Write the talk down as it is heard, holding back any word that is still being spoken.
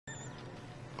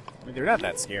I mean, they're not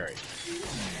that scary.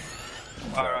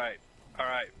 Alright.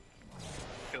 Alright.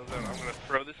 Killzone, I'm gonna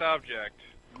throw this object.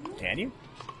 Can you?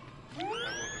 I will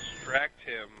distract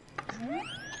him.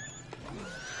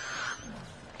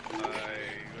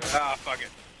 Fuck it.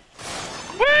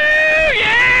 Woo!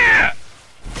 Yeah!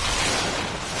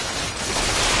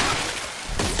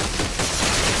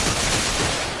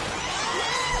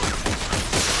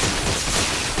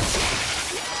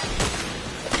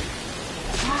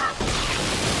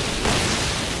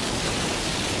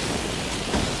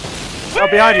 Oh,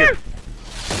 behind you!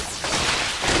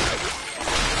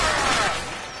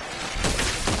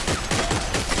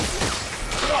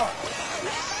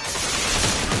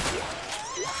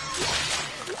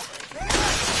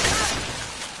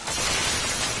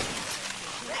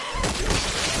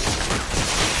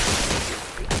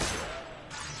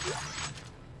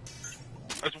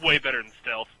 That's way better than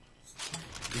stealth.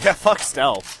 Yeah, fuck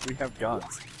stealth. We have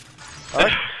guns.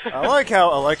 I like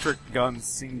how electric guns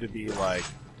seem to be like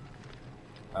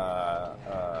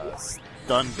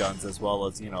stun guns as well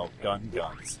as, you know, gun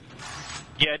guns.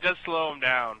 Yeah, it does slow them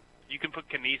down. You can put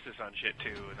kinesis on shit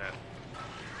too, and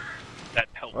that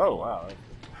helps. Oh wow!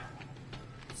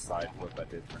 Side flip I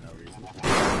did for no reason.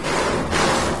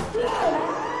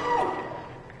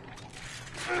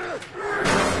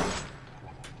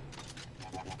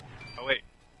 Oh wait,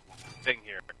 thing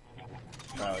here.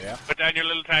 Oh yeah. Put down your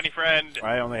little tiny friend.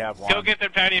 I only have one. Go get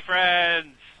them tiny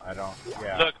friends. I don't.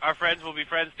 Yeah. Look, our friends will be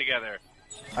friends together.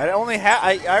 I only have.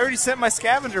 I already sent my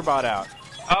scavenger bot out.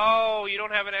 Oh, you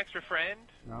don't have an extra friend?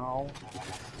 No.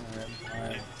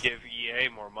 Give EA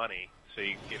more money so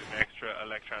you can get an extra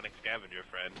electronic scavenger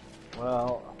friend.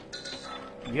 Well,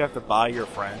 you have to buy your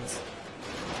friends.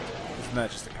 Isn't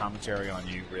that just a commentary on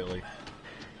you, really?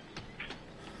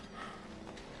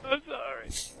 I'm sorry.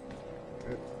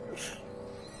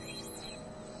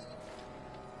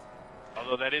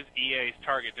 Although that is EA's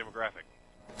target demographic.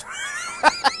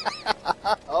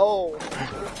 Oh.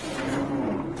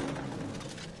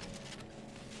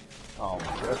 Oh my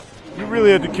god. You really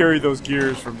had to carry those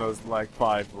gears from those, like,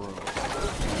 5 rooms.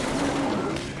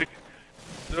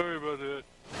 Sorry about that.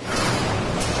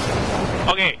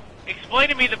 Okay, explain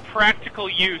to me the practical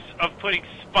use of putting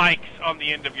spikes on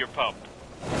the end of your pump.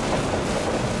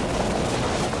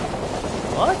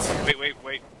 What?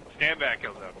 Wait. Stand back,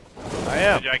 Killzone. I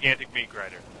am. It's a gigantic meat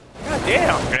grinder. God damn.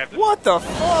 You're gonna have to What the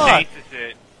fuck? stasis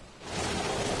it.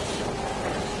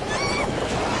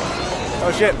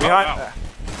 Oh shit, behind. Oh, wow.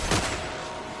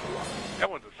 That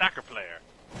one's a soccer player.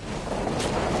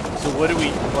 So what do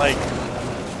we, like...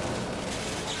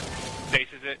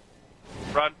 Stasis it.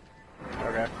 Run.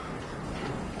 Okay.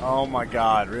 Oh my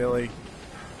god, really?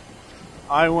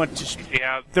 I want to... You see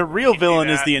how... The real you villain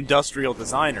see is that? the industrial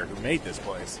designer who made this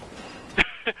place.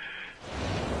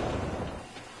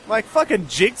 Like, fucking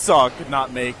Jigsaw could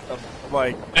not make a,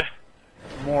 like,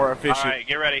 more efficient... Alright,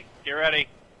 get ready. Get ready.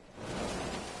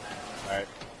 Alright.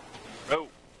 Go.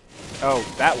 Oh,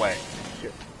 that way.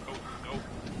 Shit. Go.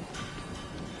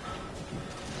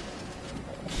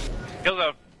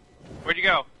 Killzone, where'd you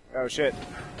go? Oh, shit.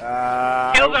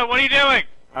 Killzone, what are you doing?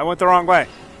 I went the wrong way.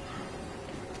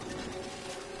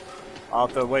 I'll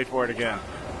have to wait for it again.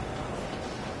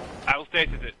 I will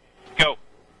stasis it. Go.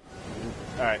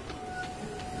 Alright.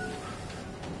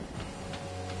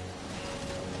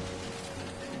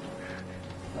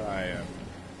 I am.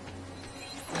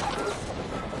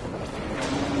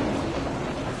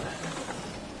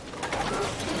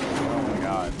 Oh my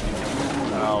god.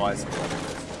 Oh, I see what it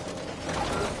is.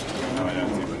 No, I don't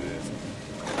see what it is.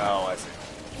 Oh, I see.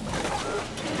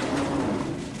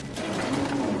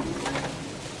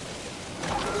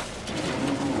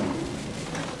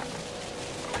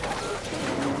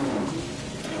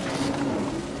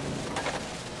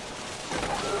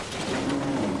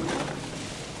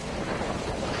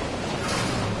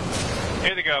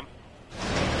 Here they come.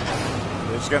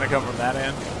 They're just gonna come from that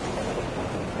end?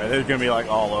 Or they're gonna be like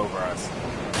all over us.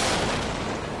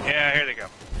 Yeah, here they come.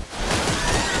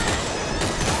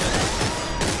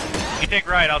 You take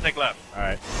right, I'll take left.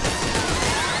 Alright.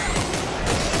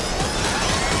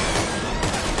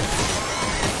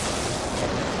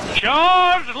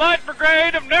 Charge the light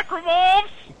brigade of necromorphs!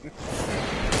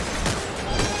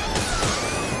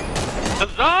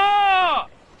 Huzzah!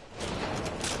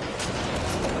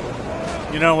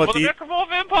 You know what For the necromorph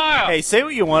empire! Hey, say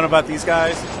what you want about these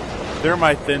guys. They're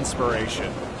my thinspiration.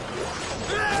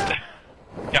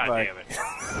 God Like- damn it.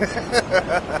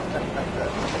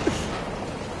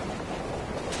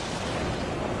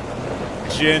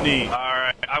 Jenny.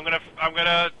 Alright, I'm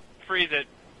gonna freeze it.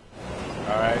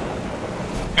 Alright.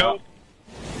 Go.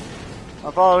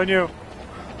 I'm following you.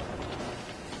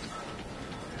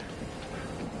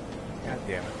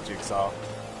 damn it, Jigsaw.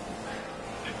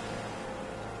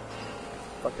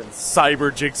 Fucking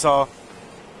cyber Jigsaw.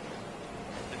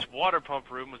 This water pump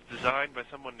room was designed by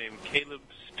someone named Caleb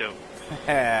Stokes.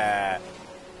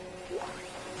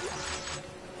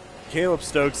 Caleb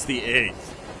Stokes the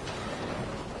 8th.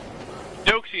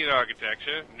 Stokesian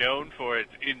architecture, known for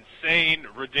its insane,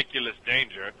 ridiculous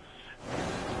danger,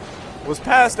 Was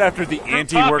passed after the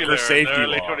anti-worker popular safety in the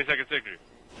early law. 22nd century.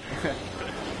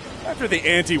 After the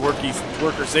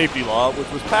anti-worker safety law, which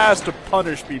was passed to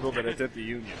punish people that attempt to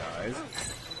unionize.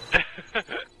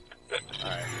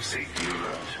 Alright. Safety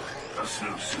alert. A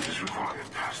snowsuit is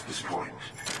required past this point.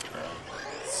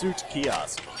 Suit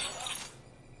kiosk.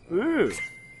 Ooh.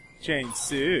 Chain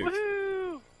suit.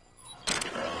 Woohoo!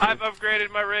 I've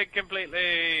upgraded my rig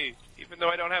completely, even though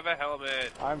I don't have a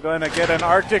helmet. I'm gonna get an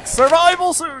Arctic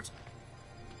survival suit!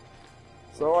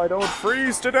 So I don't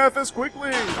freeze to death as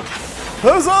quickly!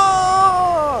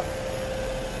 Huzzah!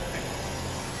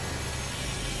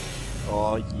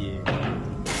 Oh yeah.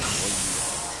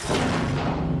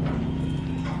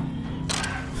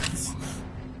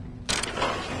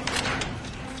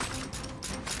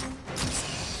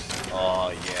 Oh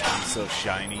yeah, he's so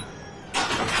shiny.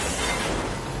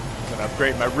 I'm gonna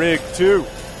upgrade my rig too.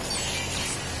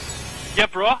 Yeah,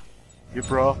 bro. You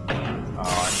bro? Oh,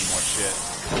 I need more shit.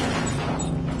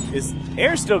 Is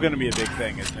air still gonna be a big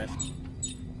thing, isn't it?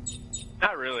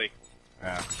 Not really.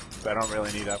 Yeah, I don't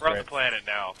really need We're on the upgrades. planet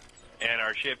now, and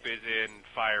our ship is in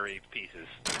fiery pieces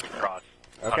across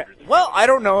Okay. hundreds of Well, I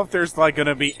don't know if there's like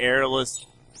gonna be airless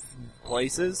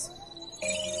places.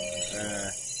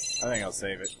 I think I'll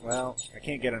save it. Well, I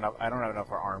can't get enough. I don't have enough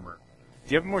for armor.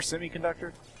 Do you have more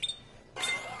semiconductor?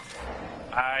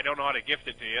 I don't know how to gift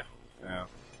it to you. No.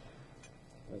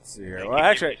 Let's see here. You Well, can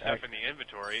actually, give me stuff in the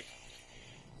inventory.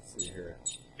 let's see here.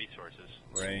 Resources.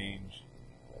 Range.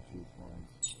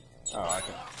 Oh, I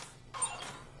can.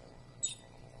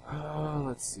 Oh,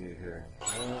 let's see here.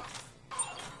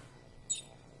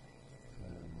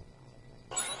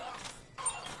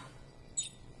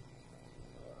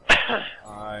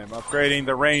 I'm upgrading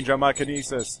the range on my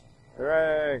kinesis.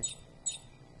 Hooray!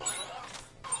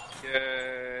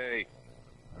 Yay!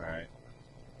 Alright.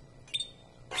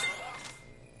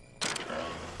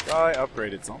 I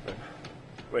upgraded something.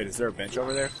 Wait, is there a bench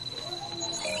over there?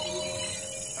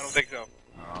 I don't think so.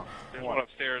 Oh. There's one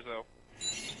upstairs, though.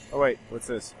 Oh wait, what's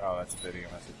this? Oh, that's a video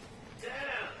message.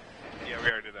 Yeah, we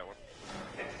already did that one.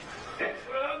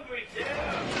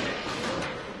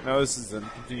 No, this is a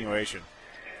continuation.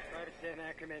 Right at Dan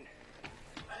Ackerman.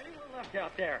 Anyone left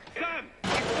out there? Come!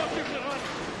 Helicopters on!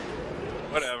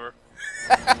 Whatever.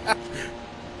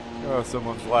 Oh,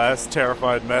 someone's last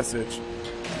terrified message.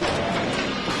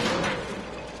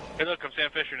 Hey, look, I'm Sam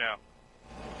Fisher now.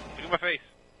 Look at my face.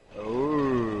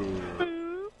 Oh.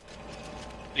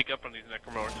 Sneak up on these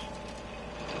necromorphs.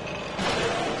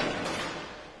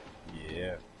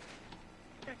 Yeah.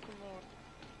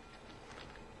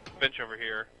 Bench over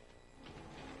here.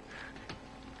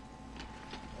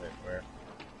 Wait, where?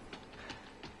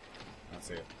 I don't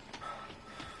see it.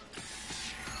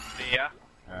 Yeah.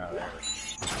 Oh, there it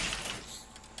is.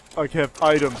 I kept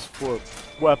items for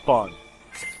weapon.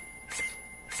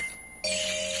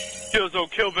 Kills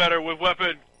don't kill better with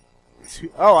weapon.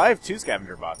 Oh, I have 2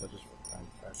 scavenger bots. I just.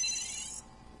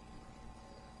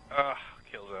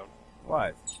 Kill zone.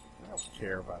 What? I don't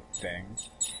care about things.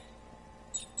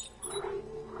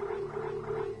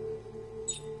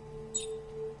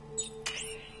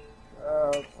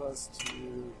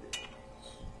 +2.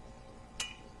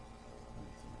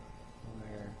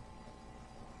 There.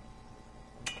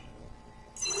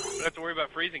 Don't have to worry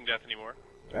about freezing death anymore.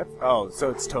 That's, oh, so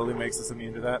it totally makes us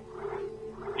immune to that?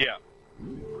 Yeah.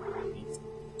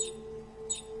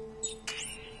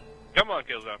 Come on,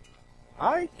 Killzone.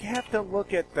 I have to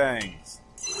look at things.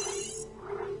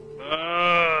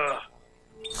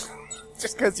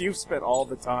 Just because you've spent all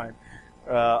the time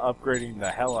upgrading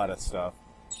the hell out of stuff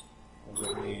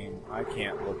doesn't mean I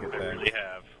can't look at I things. really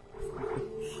have.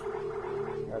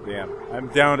 God damn. I'm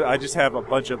down to, I just have a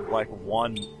bunch of, like,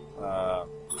 one, what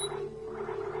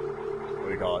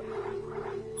do you call it?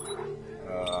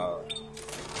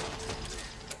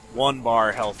 1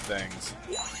 bar health things.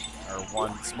 Or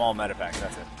 1 small medipack,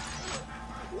 that's it.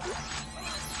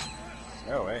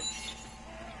 Oh, wait.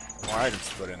 More items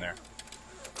to put in there.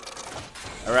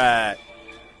 Alright.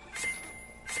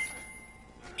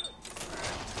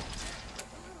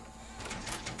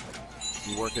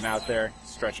 You working out there?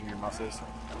 Stretching your muscles?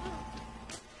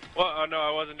 Well, no,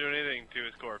 I wasn't doing anything to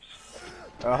his corpse.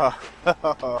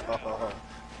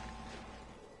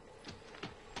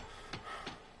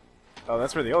 Oh,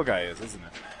 that's where the old guy is, isn't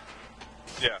it?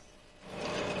 Yeah.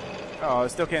 Oh, I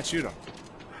still can't shoot him.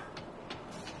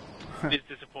 It's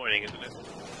disappointing, isn't it?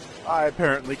 I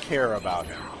apparently care about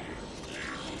him.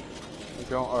 I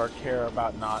don't or care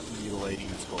about not mutilating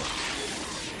his corpse.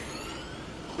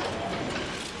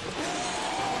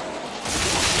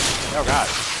 Oh god.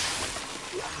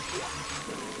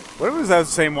 What if it was that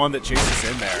same one that chased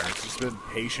us in there? It's just been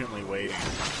patiently waiting.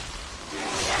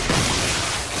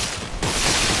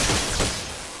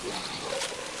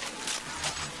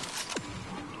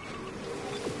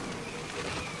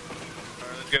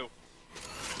 Alright, let's go.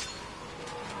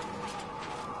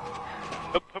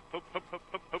 Hup, hup, hup, hup, hup,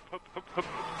 hup, hup, hup, hup, hup.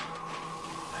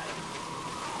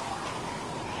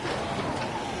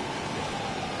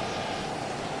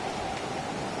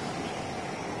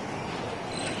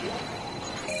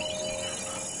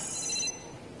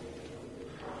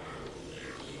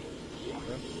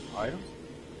 Items?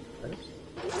 Items?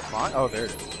 Mine? Oh, there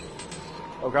it is.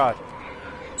 Oh god.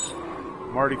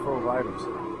 I'm already full of items.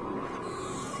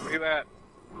 Look at that.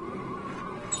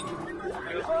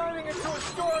 We're running into a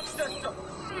storm system.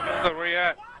 So where you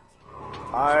at?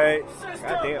 System,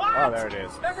 God damn. what? Oh, there it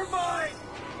is. Never mind.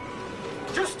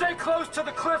 Just stay close to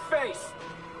the cliff face.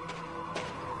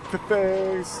 The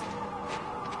face.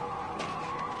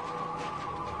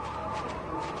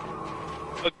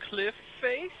 A cliff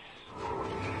face?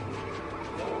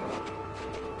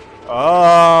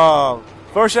 Oh,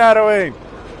 foreshadowing.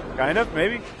 Kind of,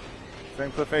 maybe.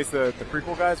 Same cliff face the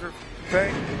prequel guys were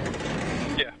saying.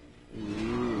 Yeah.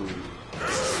 Ooh.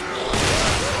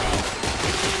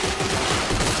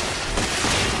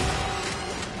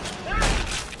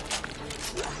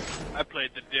 I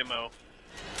played the demo.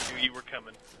 Knew you were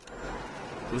coming.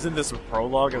 Wasn't this a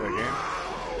prologue of the game?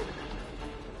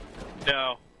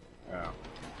 No. Oh.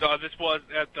 No, this was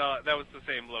at that was the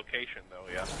same location though,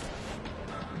 yeah.